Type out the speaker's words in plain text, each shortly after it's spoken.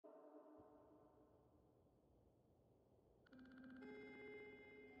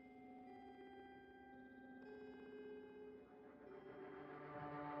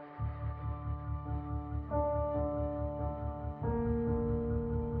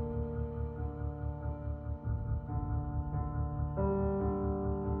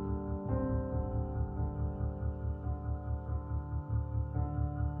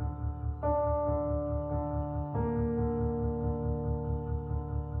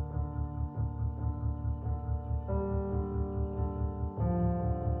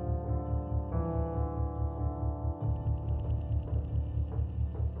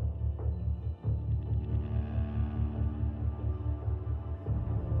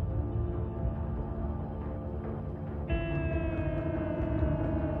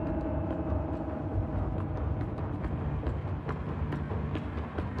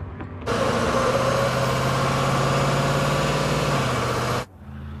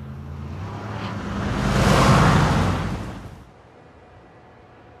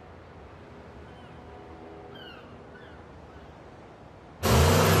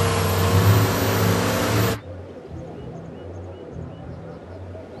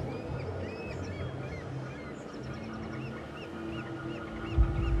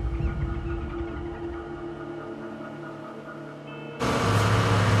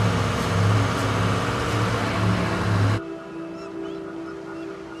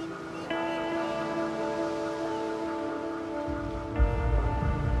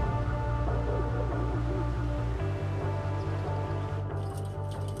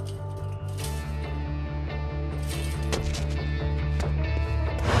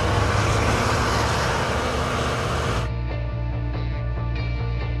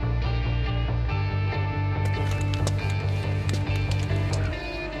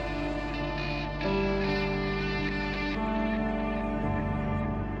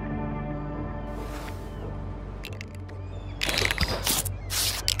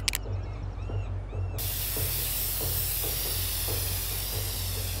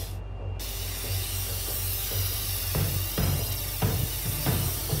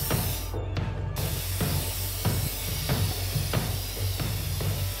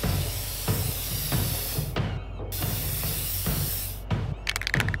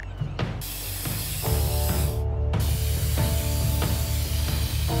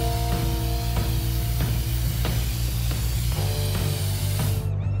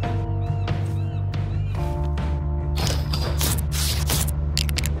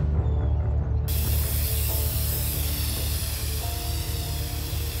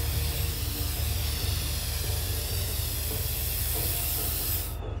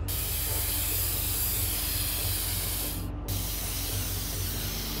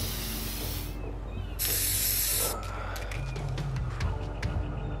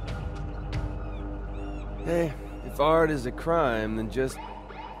Hey, if art is a crime, then just...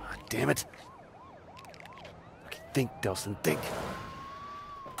 Ah, damn it. Okay, think, Delsin, think.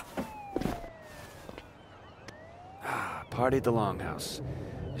 Party at the Longhouse.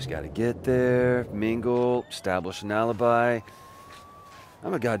 Just gotta get there, mingle, establish an alibi.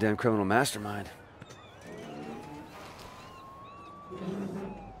 I'm a goddamn criminal mastermind.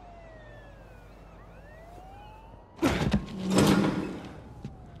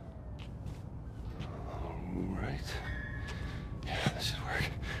 Alright. Yeah, this should work.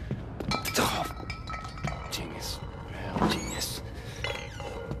 Oh, genius. Real genius.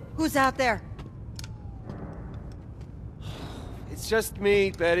 Who's out there? It's just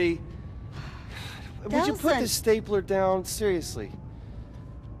me, Betty. Would you put Delsin. the stapler down? Seriously.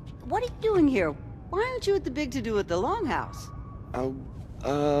 What are you doing here? Why aren't you at the big to-do at the Longhouse?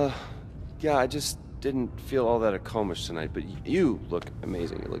 Yeah, I just didn't feel all that accomplished tonight, but you look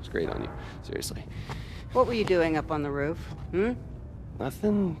amazing. It looks great on you. Seriously. What were you doing up on the roof? Hmm?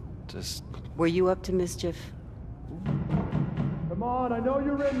 Nothing, just... Were you up to mischief? Come on, I know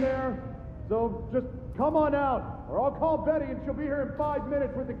you're in there. So just come on out, or I'll call Betty and she'll be here in 5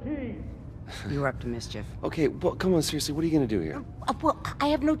 minutes with the keys. You were up to mischief. Okay, well, come on, seriously, what are you gonna do here? Well, I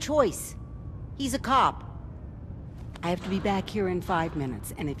have no choice. He's a cop. I have to be back here in 5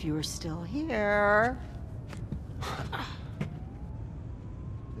 minutes, and if you're still here...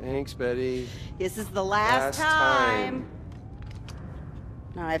 Thanks, Betty. This is the last time.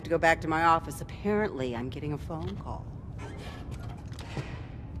 Now I have to go back to my office. Apparently, I'm getting a phone call.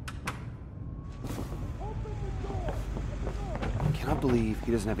 I cannot believe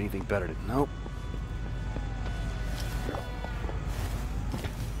he doesn't have anything better to... Nope.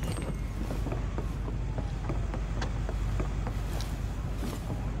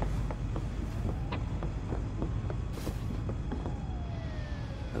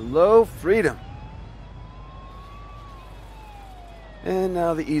 Hello, freedom. And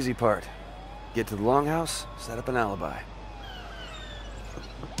now the easy part. Get to the Longhouse, set up an alibi.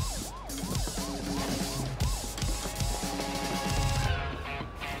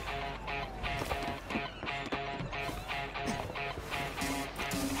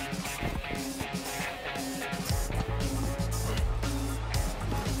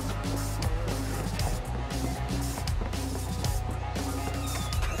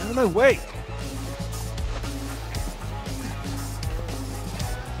 Out of my way!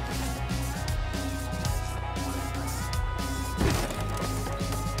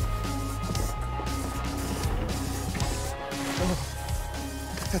 Oh,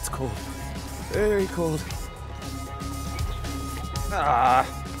 that's cold. Very cold. Ah,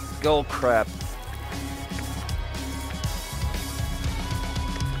 skull crap.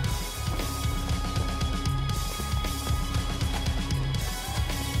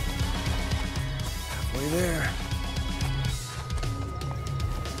 There.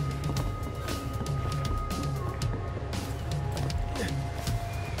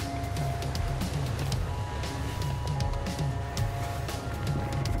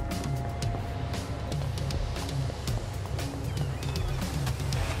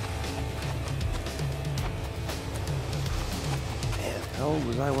 How old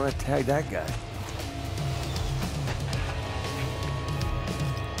was I when I tagged that guy?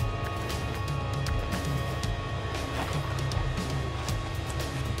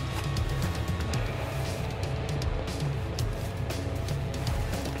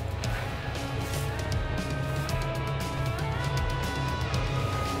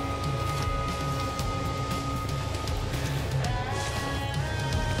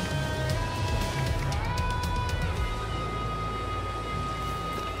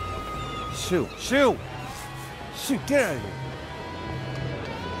 Shoo! Shoo! Shoot, get out of here!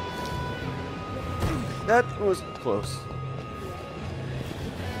 That was close.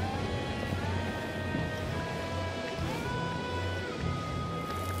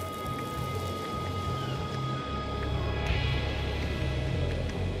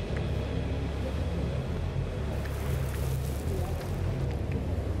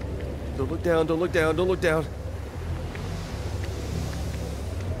 Don't look down, don't look down, don't look down.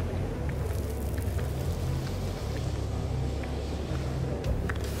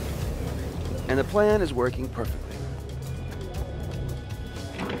 And the plan is working perfectly.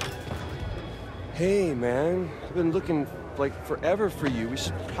 Hey, man. I've been looking, like, forever for you. We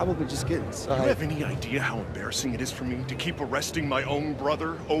should probably just get inside. Do you have any idea how embarrassing it is for me to keep arresting my own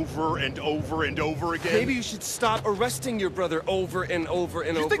brother over and over and over again? Maybe you should stop arresting your brother over and over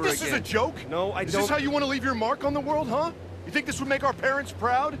and over again. You think this is a joke? No, I don't. Is this how you want to leave your mark on the world, huh? You think this would make our parents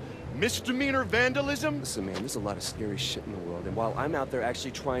proud? Misdemeanor vandalism? Listen, man, there's a lot of scary shit in the world, and while I'm out there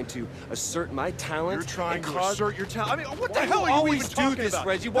actually trying to assert my talent, You're trying and to cause... assert your talent. I mean, what the Why hell do you are you always even do talking this, about?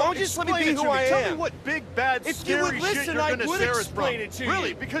 Reggie? Why don't you just let me Explain be it who to I Tell am? me what big, bad, If you scary would shit listen, you're I gonna would stare at explain from. it to you.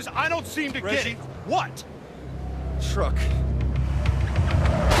 Really? Because I don't seem to Reggie. get it. What? Truck.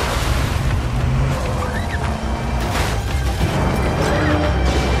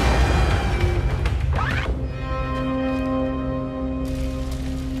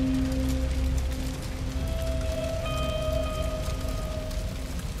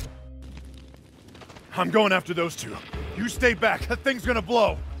 I'm going after those two. You stay back. That thing's gonna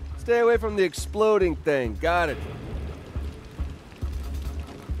blow. Stay away from the exploding thing. Got it.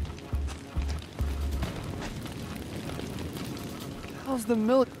 How's the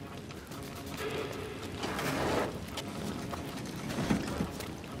milk?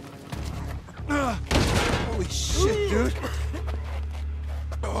 Holy shit, dude.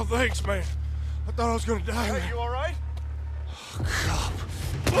 Oh, thanks, man. I thought I was gonna die. Hey, you all right?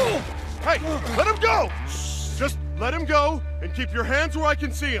 Oh, Hey, let him go! Just let him go and keep your hands where I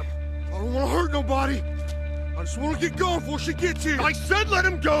can see him. I don't want to hurt nobody. I just want to get going before she gets here. I said let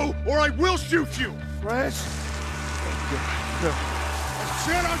him go, or I will shoot you. Reg? I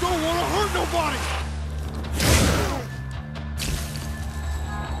said I don't want to hurt nobody.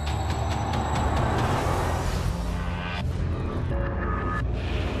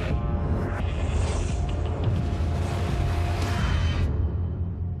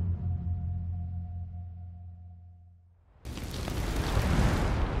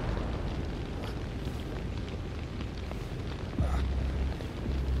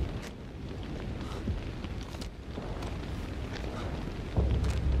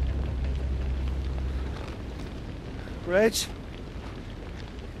 Reg?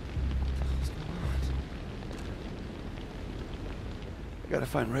 I gotta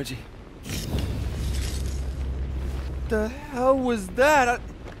find Reggie. What the hell was that?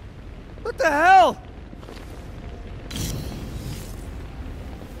 What the hell?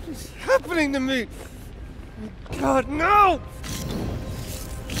 What is happening to me? God, no!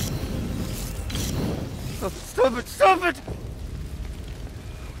 Stop it! Stop it!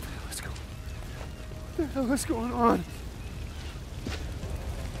 Let's go. What the hell is going on?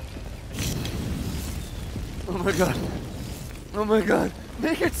 Oh my god. Oh my god.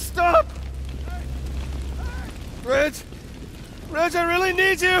 Make it stop! Reg! Reg, I really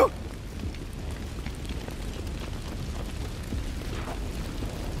need you!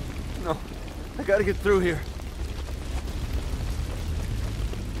 No. I gotta get through here.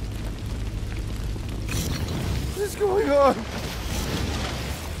 What is going on?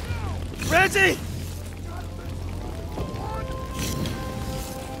 Reggie!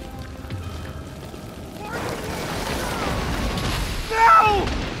 No!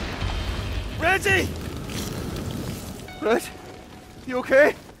 Reggie! Reg? You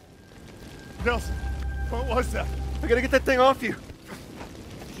okay? Delsin, what was that? I gotta get that thing off you.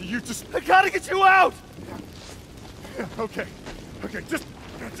 You just... I gotta get you out! Yeah, okay. Okay, just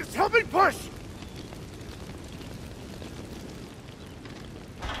help me push!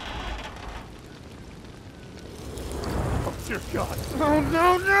 Oh, dear God. Oh,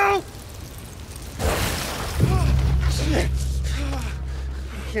 no, no! Shit!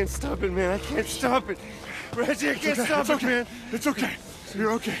 I can't stop it, man. I can't stop it. Reggie, I can't stop it, man. It's okay.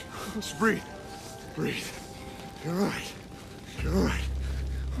 You're okay. Just breathe. Breathe. You're all right. You're all right.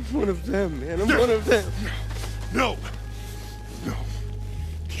 I'm one of them, man. I'm one of them. No. No.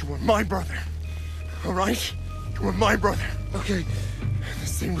 You are my brother. All right? You are my brother. Okay.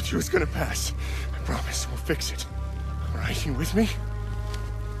 This thing with you is gonna pass. I promise. We'll fix it. All right? You with me?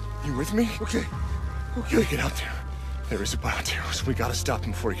 You with me? Okay. Okay. Get out there. There is a Biotero, so we gotta stop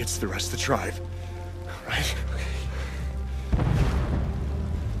him before he gets to the rest of the tribe. All right? Okay.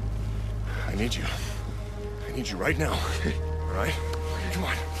 I need you. I need you right now. Okay. All right? Come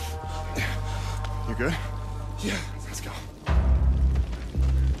on. You good? Yeah. Let's go.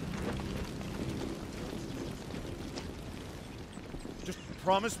 Just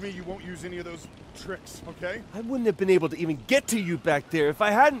promise me you won't use any of those tricks, okay? I wouldn't have been able to even get to you back there if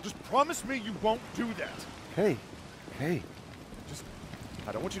I hadn't. Just promise me you won't do that. Hey. Hey. Just,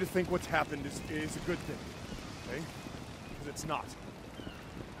 I don't want you to think what's happened is a good thing, okay? Because it's not.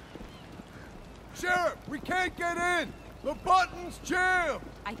 Sheriff, we can't get in! The button's jammed!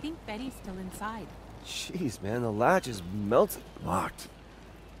 I think Betty's still inside. Jeez, man, the latch is melted. Locked.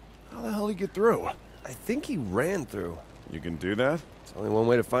 How the hell did he get through? I think he ran through. You can do that? It's only one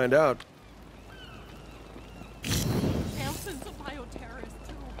way to find out. Delsin's a bioterrorist,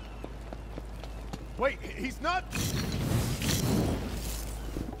 too. Wait, he's not...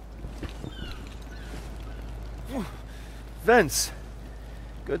 Vents.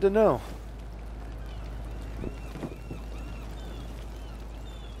 Good to know.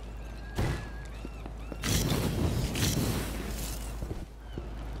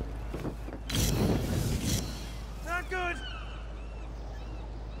 Not good.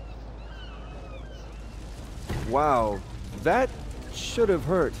 Wow, that should have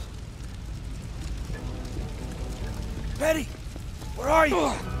hurt. Betty, where are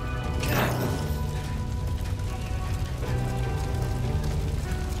you?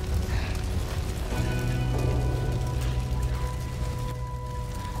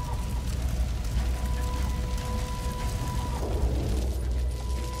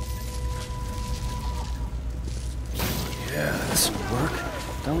 Yeah, this will work.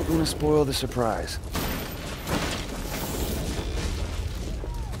 Don't want to spoil the surprise.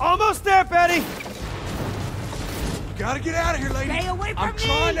 Almost there, Betty! Gotta get out of here, lady! Stay away from me! I'm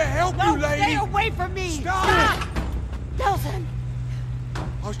trying to help No, you, lady! Stay away from me! Stop! Delsin!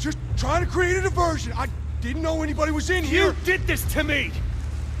 I was just trying to create a diversion. I didn't know anybody was in here. You did this to me!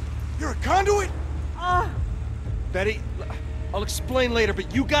 You're a conduit? Betty, I'll explain later,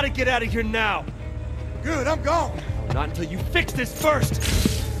 but you gotta get out of here now! Good, I'm gone. Not until you fix this first!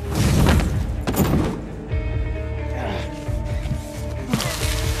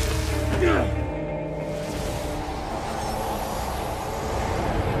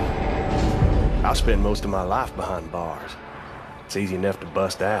 I spend most of my life behind bars. It's easy enough to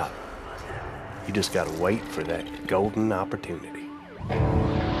bust out. You just gotta wait for that golden opportunity.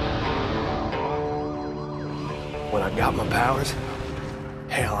 When I got my powers,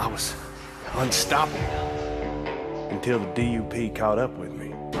 hell, I was unstoppable. Until the D.U.P caught up with me.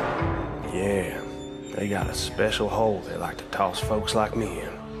 Yeah, they got a special hole they like to toss folks like me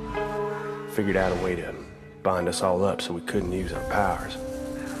in. Figured out a way to bind us all up so we couldn't use our powers.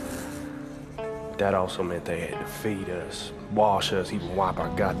 That also meant they had to feed us, wash us, even wipe our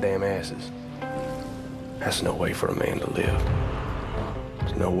goddamn asses. That's no way for a man to live.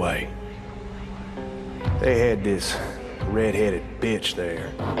 There's no way. They had this red-headed bitch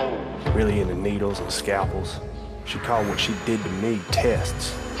there, really into needles and scalpels. She called what she did to me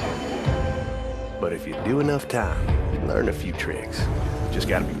tests. But if you do enough time, you learn a few tricks. Just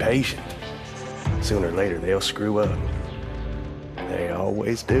gotta be patient. Sooner or later, they'll screw up. They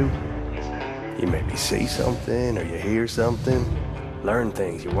always do. You maybe see something or you hear something, learn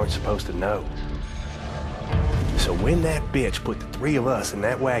things you weren't supposed to know. So when that bitch put the three of us in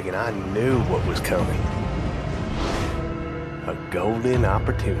that wagon, I knew what was coming. A golden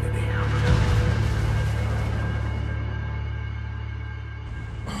opportunity.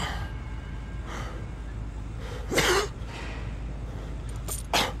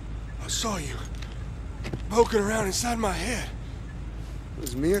 I saw you poking around inside my head. It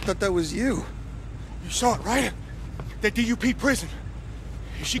was me? I thought that was you. You saw it, right? That D.U.P prison.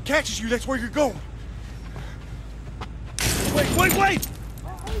 If she catches you, that's where you're going. Wait!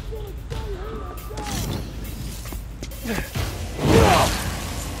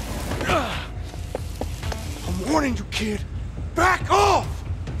 I'm warning you, kid. Back off!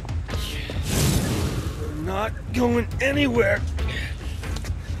 We're not going anywhere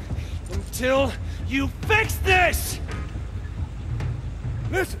until you fix this!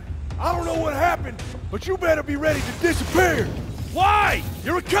 Listen, I don't know what happened, but you better be ready to disappear. Why?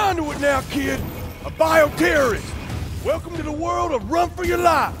 You're a conduit now, kid. A bioterrorist. Welcome to the world of run for your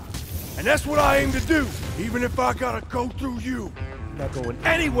life. And that's what I aim to do, even if I gotta go through you. I'm not going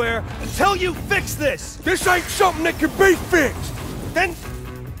anywhere until you fix this! This ain't something that can be fixed. Then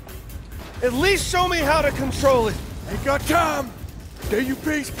at least show me how to control it. Ain't got time.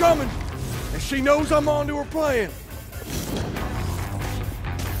 D.U.P's coming, and she knows I'm onto her plan.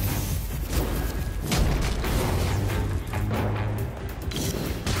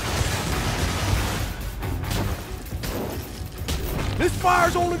 This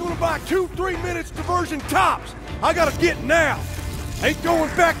fire's only gonna buy 2-3 minutes diversion tops. I gotta get now. Ain't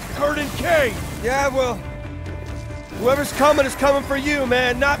going back to Curtin K. Yeah, well, whoever's coming is coming for you,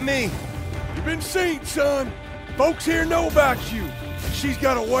 man, not me. You've been seen, son. Folks here know about you. She's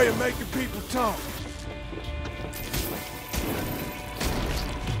got a way of making people talk.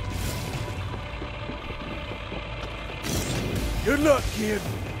 Good luck, kid.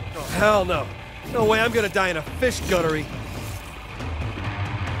 Oh, hell no. No way I'm gonna die in a fish guttery.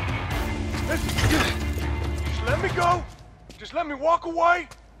 Just let me go. Just let me walk away.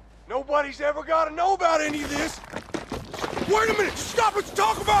 Nobody's ever got to know about any of this. Wait a minute! Stop! Let's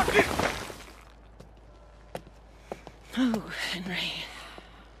talk about this! Oh, Henry.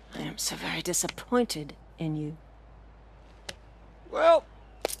 I am so very disappointed in you. Well,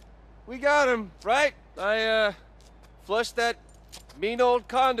 we got him, right? I Flush that mean old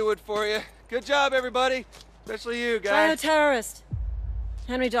conduit for you. Good job, everybody. Especially you, guys. Bioterrorist.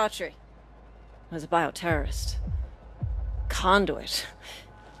 Henry Daughtry was a bioterrorist. Conduit.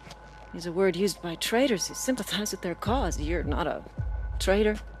 Is a word used by traitors who sympathize with their cause. You're not a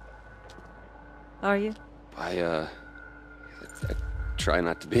traitor, are you? I try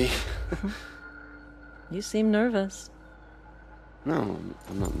not to be. You seem nervous. No,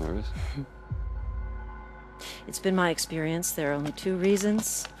 I'm not nervous. It's been my experience there are only two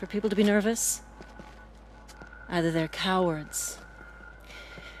reasons for people to be nervous. Either they're cowards,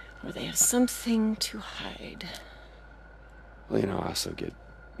 or they have something to hide. Well, you know, I also get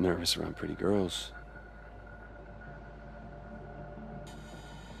nervous around pretty girls.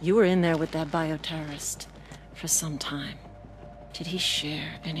 You were in there with that bioterrorist for some time. Did he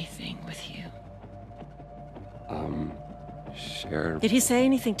share anything with you? Share? Did he say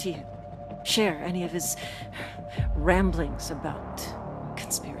anything to you? Share any of his ramblings about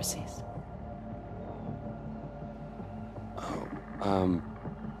conspiracies?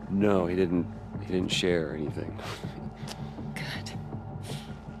 No, he didn't share anything. Good.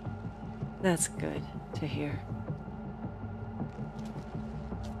 That's good to hear.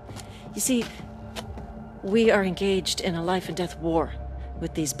 You see, we are engaged in a life and death war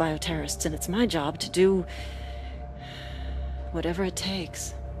with these bioterrorists, and it's my job to do whatever it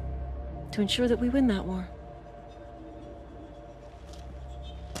takes to ensure that we win that war.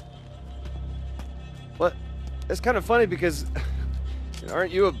 What? It's kind of funny because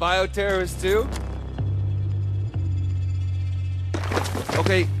aren't you a bioterrorist too?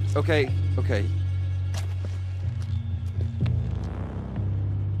 Okay.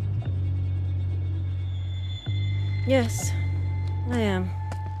 Yes, I am.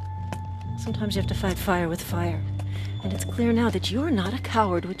 Sometimes you have to fight fire with fire. And it's clear now that you're not a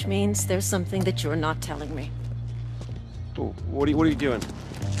coward, which means there's something that you're not telling me. What are you doing?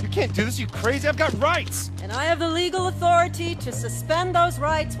 You can't do this, you crazy! I've got rights! And I have the legal authority to suspend those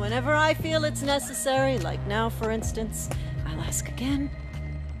rights whenever I feel it's necessary, like now, for instance. I'll ask again,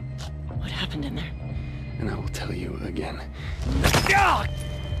 what happened in there? And I will tell you again.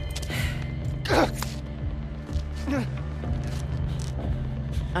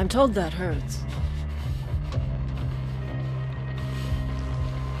 I'm told that hurts.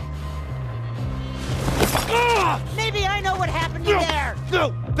 Maybe I know what happened in there!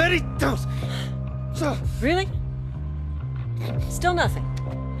 No! Betty, don't! Really? Still nothing.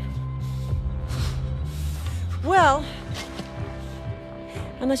 Well,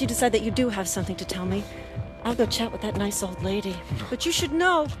 unless you decide that you do have something to tell me, I'll go chat with that nice old lady. But you should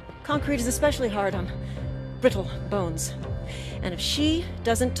know, concrete is especially hard on brittle bones. And if she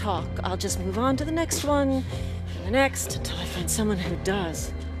doesn't talk, I'll just move on to the next one, and the next, until I find someone who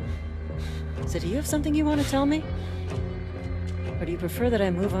does. So do you have something you want to tell me? Or do you prefer that I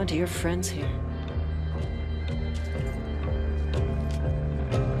move on to your friends here?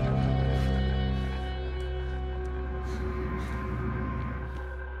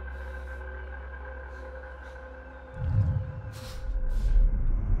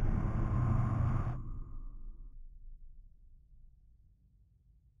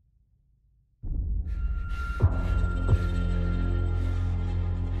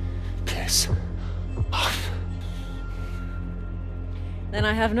 Then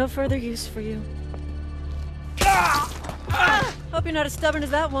I have no further use for you. Hope you're not as stubborn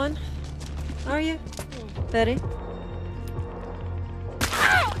as that one. Are you, Betty?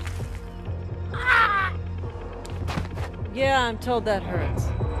 Yeah, I'm told that hurts.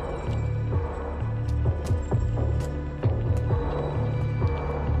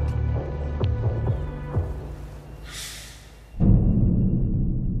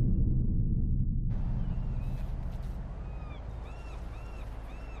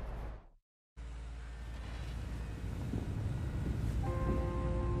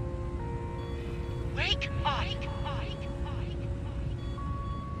 Wake up!